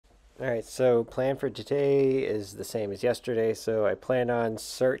Alright, so plan for today is the same as yesterday, so I plan on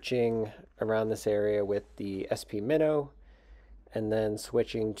searching around this area with the SP minnow and then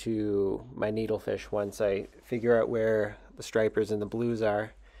switching to my needlefish once I figure out where the stripers and the blues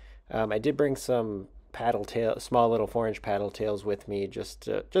are. I did bring some small little 4-inch paddle tails with me just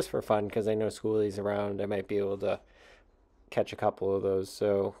for fun because I know schoolie's around. I might be able to catch a couple of those,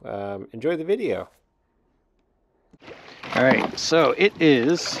 so enjoy the video. Alright, so it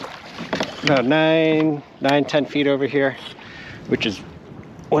is about 10 feet over here, which is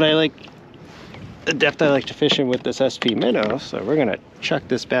what I like, the depth I like to fish in with this SP minnow. So we're gonna chuck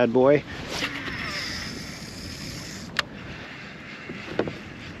this bad boy.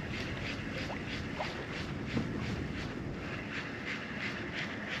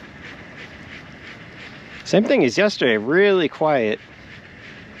 Same thing as yesterday, really quiet.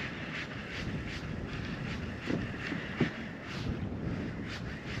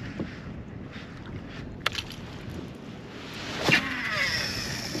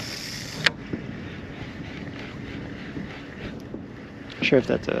 Sure if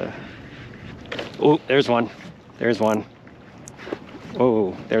that's a... Oh, there's one. There's one.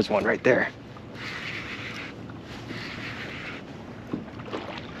 Oh, there's one right there.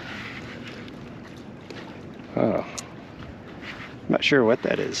 Oh, I'm not sure what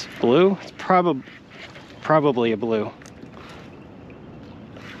that is. Blue? It's probably a blue.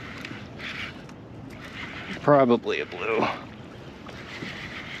 Probably a blue.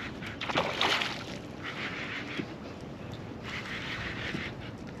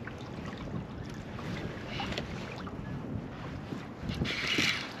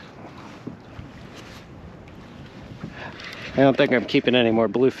 I don't think I'm keeping any more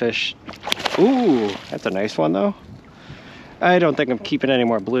bluefish. Ooh, that's a nice one though. I don't think I'm keeping any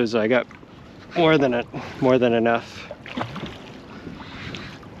more blues. I got more than enough.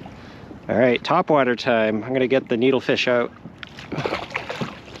 All right, topwater time. I'm gonna get the needlefish out.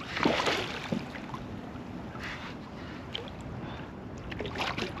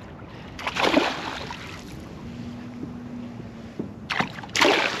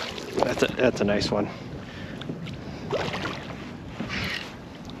 That's a nice one.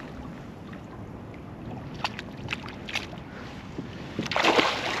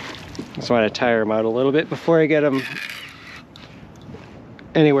 Just want to tire him out a little bit before I get him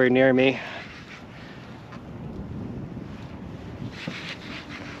anywhere near me.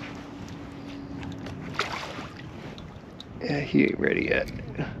 Yeah, he ain't ready yet.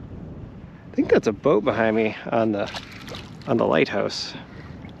 I think that's a boat behind me on the lighthouse.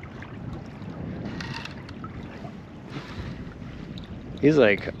 He's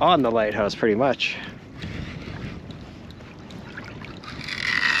like on the lighthouse pretty much.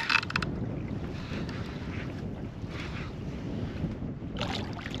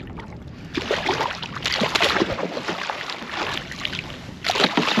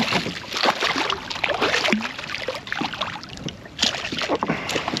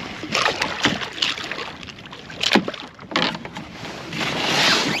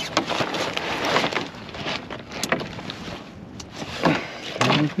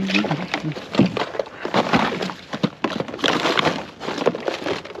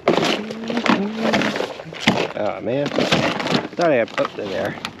 Oh man, thought I had put them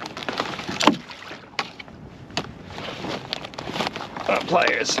there. Oh,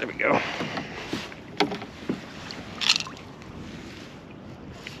 pliers, there we go.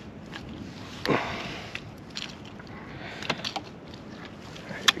 There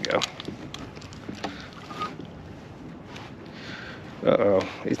we go. Uh-oh,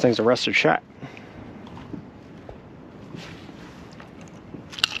 these things are rusted shut.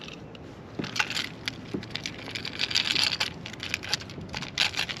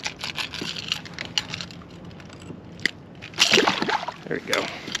 There we go.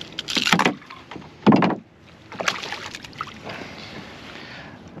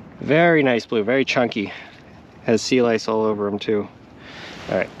 Very nice blue, very chunky. Has sea lice all over him too.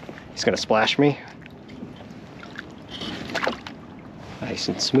 All right, he's gonna splash me. Nice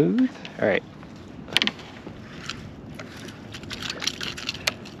and smooth. All right.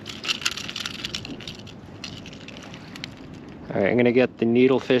 All right, I'm gonna get the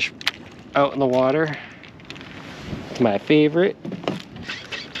needlefish out in the water. It's my favorite.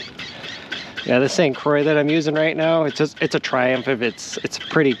 Yeah, this St. Croix that I'm using right now, it's a Triumph. It's a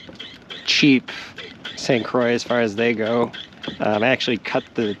pretty cheap St. Croix as far as they go. I actually cut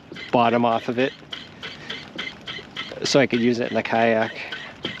the bottom off of it so I could use it in the kayak.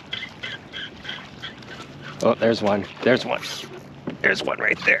 Oh, there's one. There's one. There's one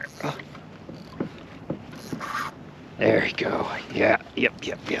right there. There we go. Yeah, yep.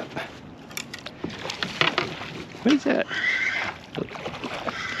 What is that?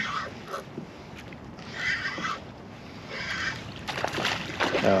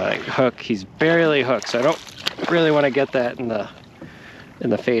 Hook. He's barely hooked, so I don't really want to get that in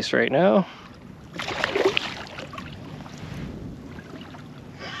the face right now.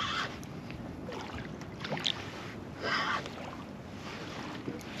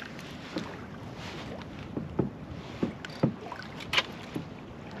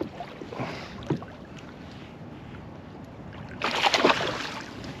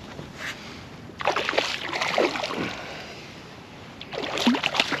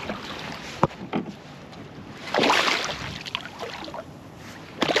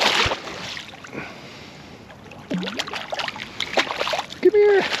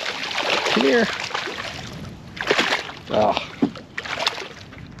 Come here. Oh.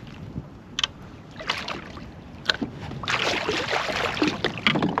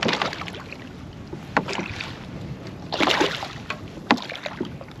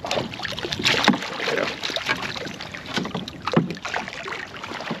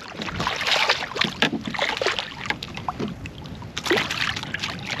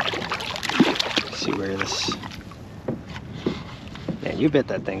 See where this... Man, you bit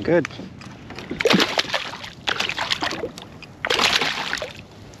that thing good.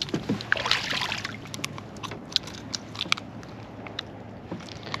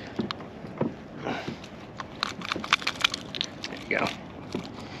 Go.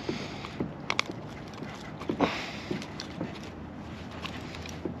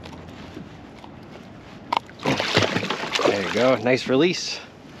 There you go, nice release.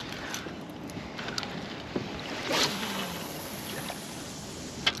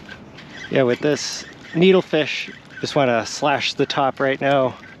 Yeah, with this needlefish, just want to slash the top right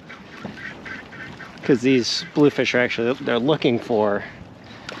now because these bluefish are actually, they're looking for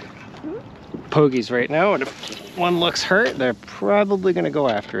pogies right now, and if one looks hurt, they're probably going to go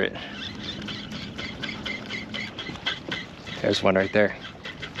after it. There's one right there.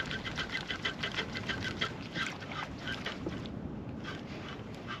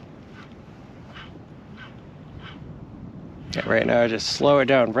 Yeah, right now, just slow it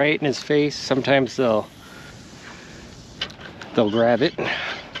down right in his face. Sometimes they'll grab it.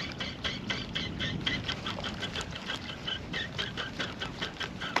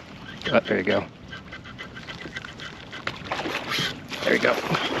 Oh, there you go. There you go.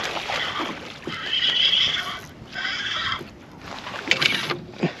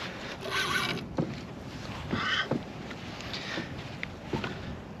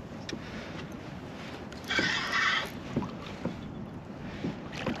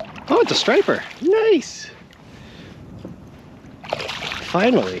 Oh, it's a striper. Nice.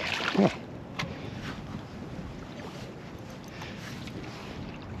 Finally. Oh.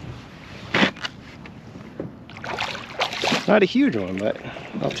 Not a huge one, but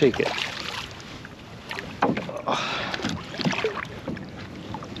I'll take it. Oh.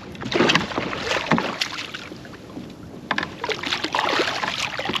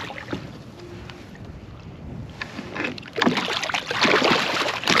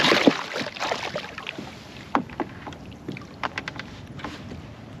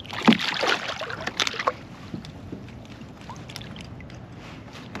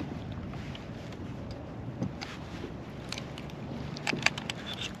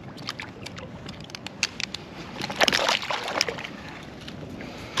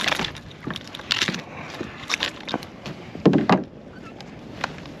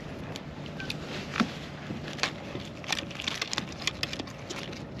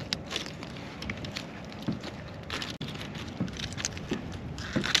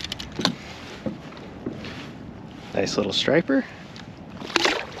 Nice little striper.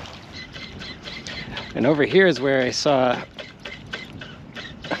 And over here is where I saw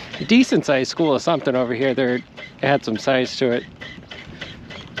a decent sized school of something over here. It had some size to it.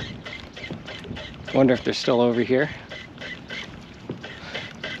 Wonder if they're still over here.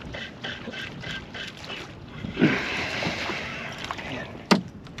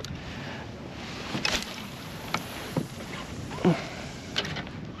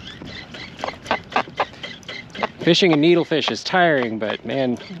 Fishing a needlefish is tiring, but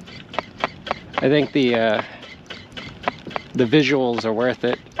man, I think the visuals are worth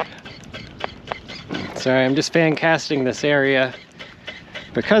it. Sorry, I'm just fan casting this area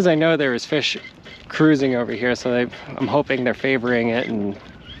because I know there was fish cruising over here, so I'm hoping they're favoring it and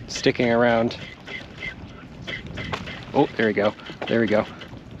sticking around. Oh, there we go. There we go.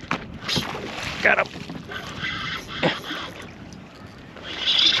 Got him.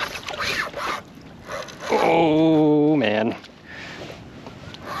 Oh man.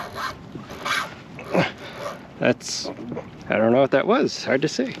 That's, I don't know what that was. Hard to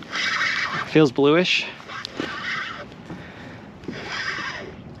say. Feels bluish.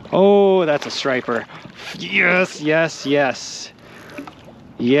 Oh, that's a striper. Yes, yes, yes.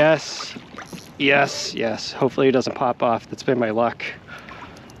 Yes, yes, yes. Hopefully it doesn't pop off. That's been my luck.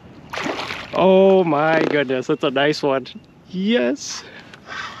 Oh my goodness, that's a nice one. Yes.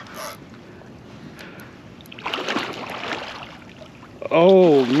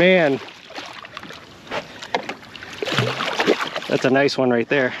 Oh man. That's a nice one right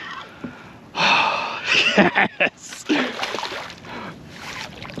there. Yes.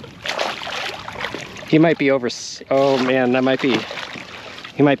 He might be over. Oh man, that might be.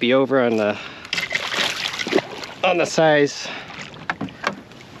 He might be over on the size.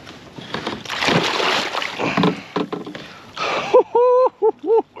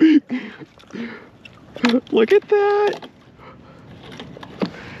 Look at that.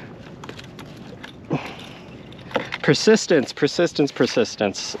 Persistence, persistence,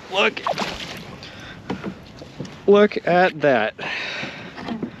 persistence. Look at that.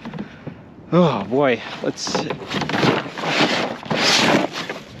 Oh boy, let's.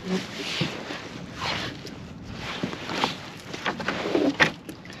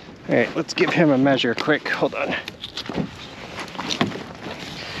 All right, let's give him a measure quick. Hold on.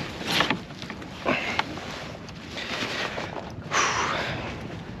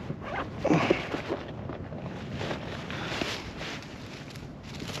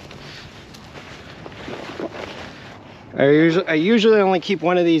 I usually only keep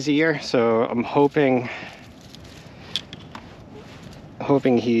one of these a year, so I'm hoping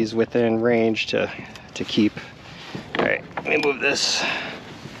he's within range to keep. All right, let me move this.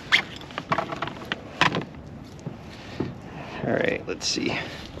 All right, let's see.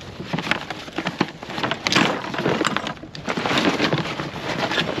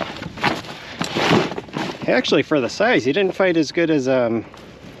 Actually, for the size, he didn't fight as good as I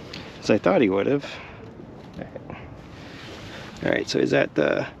thought he would have. All right, so he's at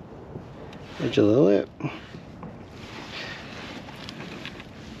the edge of the lip.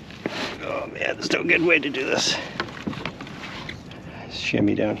 Oh man, there's no good way to do this.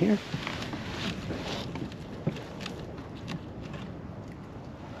 Shimmy down here.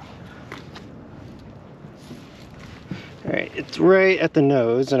 All right, it's right at the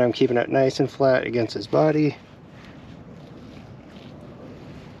nose, and I'm keeping it nice and flat against his body.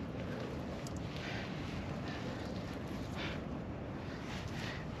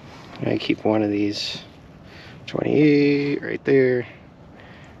 I keep one of these. 28 right there.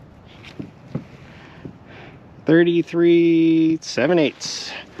 33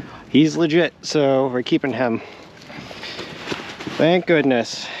 7/8. He's legit, so we're keeping him. Thank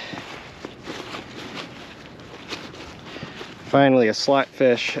goodness. Finally a slot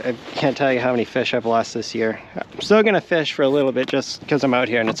fish. I can't tell you how many fish I've lost this year. I'm still gonna fish for a little bit just because I'm out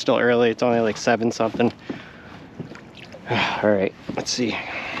here and it's still early. It's only like 7 something. All right, let's see.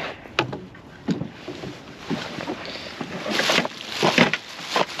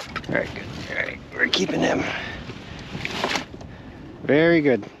 All right, good. All right, we're keeping him. Very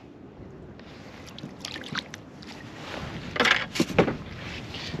good.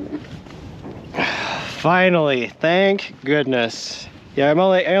 Finally, thank goodness. Yeah,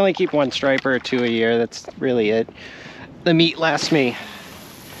 I only keep one striper or 2 a year. That's really it. The meat lasts me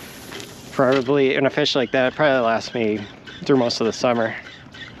probably, in a fish like that, it probably lasts me through most of the summer.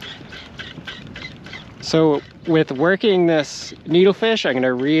 So with working this needlefish, I'm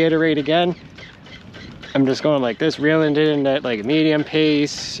gonna reiterate again. I'm just going like this, reeling it in at like a medium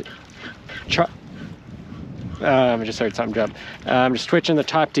pace. I just heard something jump. I'm just twitching the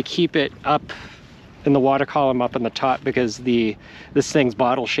top to keep it up in the water column up on the top, because this thing's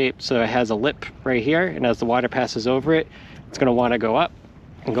bottle shaped, so it has a lip right here, and as the water passes over it, it's gonna want to go up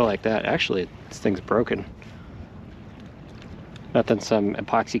and go like that. Actually, this thing's broken. Nothing some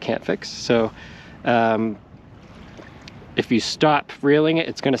epoxy can't fix. So if you stop reeling it,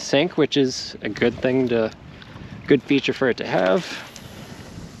 it's gonna sink, which is a good thing good feature for it to have.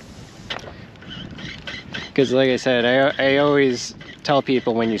 Because like I said, I always tell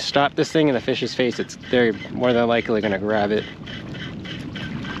people, when you stop this thing in the fish's face, they're more than likely gonna grab it.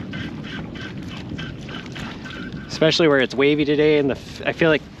 Especially where it's wavy today, and I feel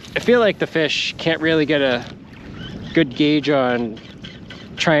like the fish can't really get a good gauge on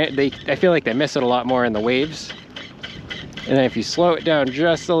I feel like they miss it a lot more in the waves. And then if you slow it down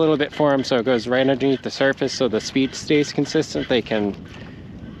just a little bit for them, so it goes right underneath the surface, so the speed stays consistent, they can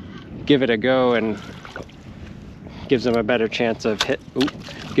give it a go and gives them a better chance of hitting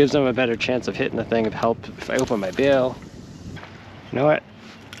the thing. Of help if I open my bail. You know what?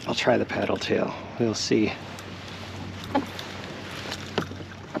 I'll try the paddle tail. We'll see.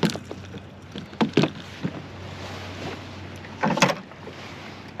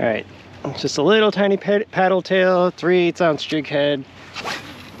 All right, just a little tiny paddle tail, 3/8 ounce jig head,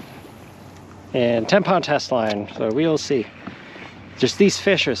 and 10-pound test line. So we'll see. Just these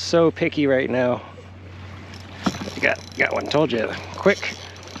fish are so picky right now. Got one. Told you, quick.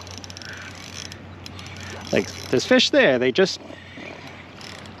 Like there's fish there. They just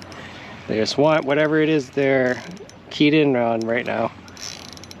want whatever it is they're keyed in on right now.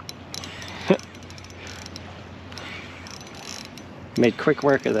 Made quick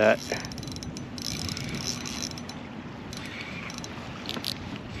work of that.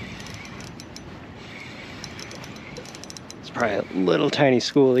 It's probably a little tiny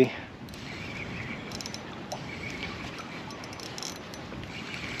schoolie.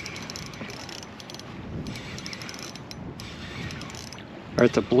 Or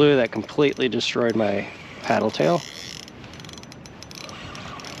it's a blue that completely destroyed my paddle tail.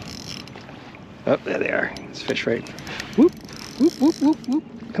 Oh, there they are. It's fish right. Whoop, whoop, whoop, whoop, whoop.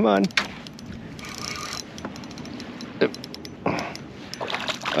 Come on.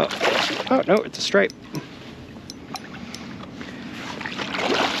 Oh no, it's a stripe.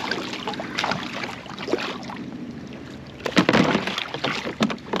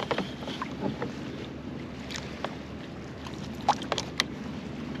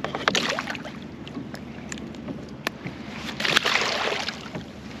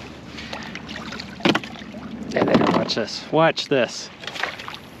 There, watch this. Watch this.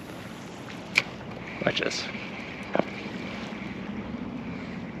 Watch this.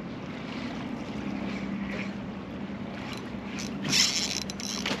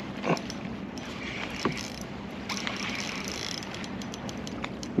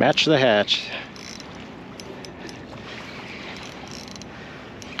 Match the hatch.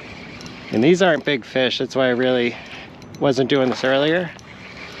 And these aren't big fish, that's why I really wasn't doing this earlier.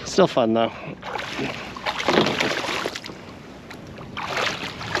 Still fun though.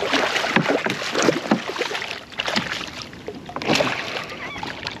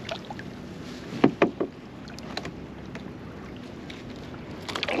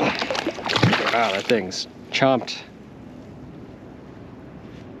 Wow, that thing's chomped.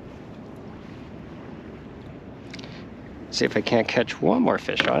 See if I can't catch one more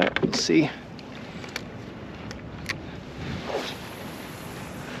fish on it. We'll see.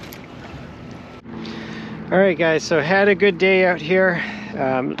 All right, guys, so had a good day out here.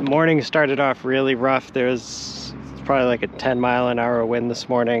 Morning started off really rough. There's probably like a 10-mile-an-hour wind this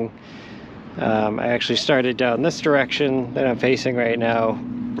morning. I actually started down this direction that I'm facing right now.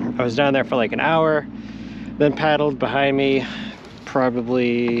 I was down there for like an hour, then paddled behind me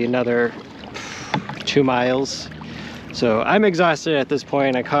probably another 2 miles. So I'm exhausted at this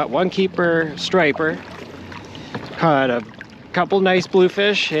point. I caught one keeper striper, caught a couple nice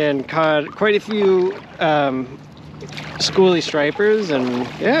bluefish, and caught quite a few schoolie stripers, and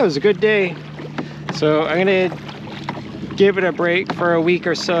yeah, it was a good day. So I'm gonna give it a break for a week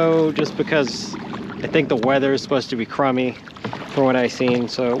or so, just because I think the weather is supposed to be crummy from what I've seen,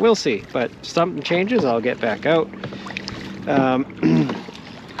 so we'll see. But if something changes, I'll get back out.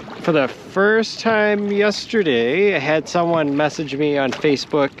 For the first time yesterday, I had someone message me on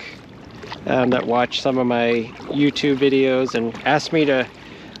Facebook that watched some of my YouTube videos and asked me to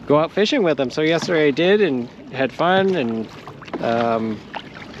go out fishing with them. So yesterday I did and had fun, and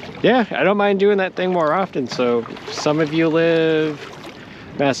yeah, I don't mind doing that thing more often. So if some of you live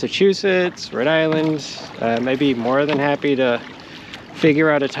Massachusetts, Rhode Island, I'd be more than happy to figure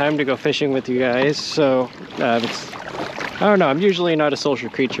out a time to go fishing with you guys. So I don't know, I'm usually not a social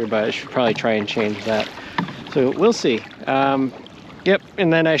creature, but I should probably try and change that. So we'll see. Yep,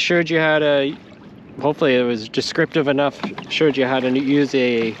 and then I showed you how to, hopefully it was descriptive enough, showed you how to use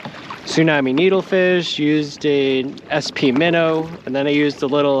a tsunami needlefish, used a SP minnow, and then I used a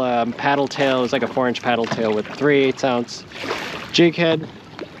little paddle tail. It was like a 4-inch paddle tail with 3/8 ounce jig head.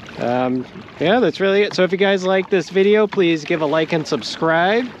 Yeah, that's really it. So if you guys like this video, please give a like and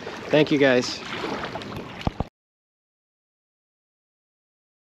subscribe. Thank you guys.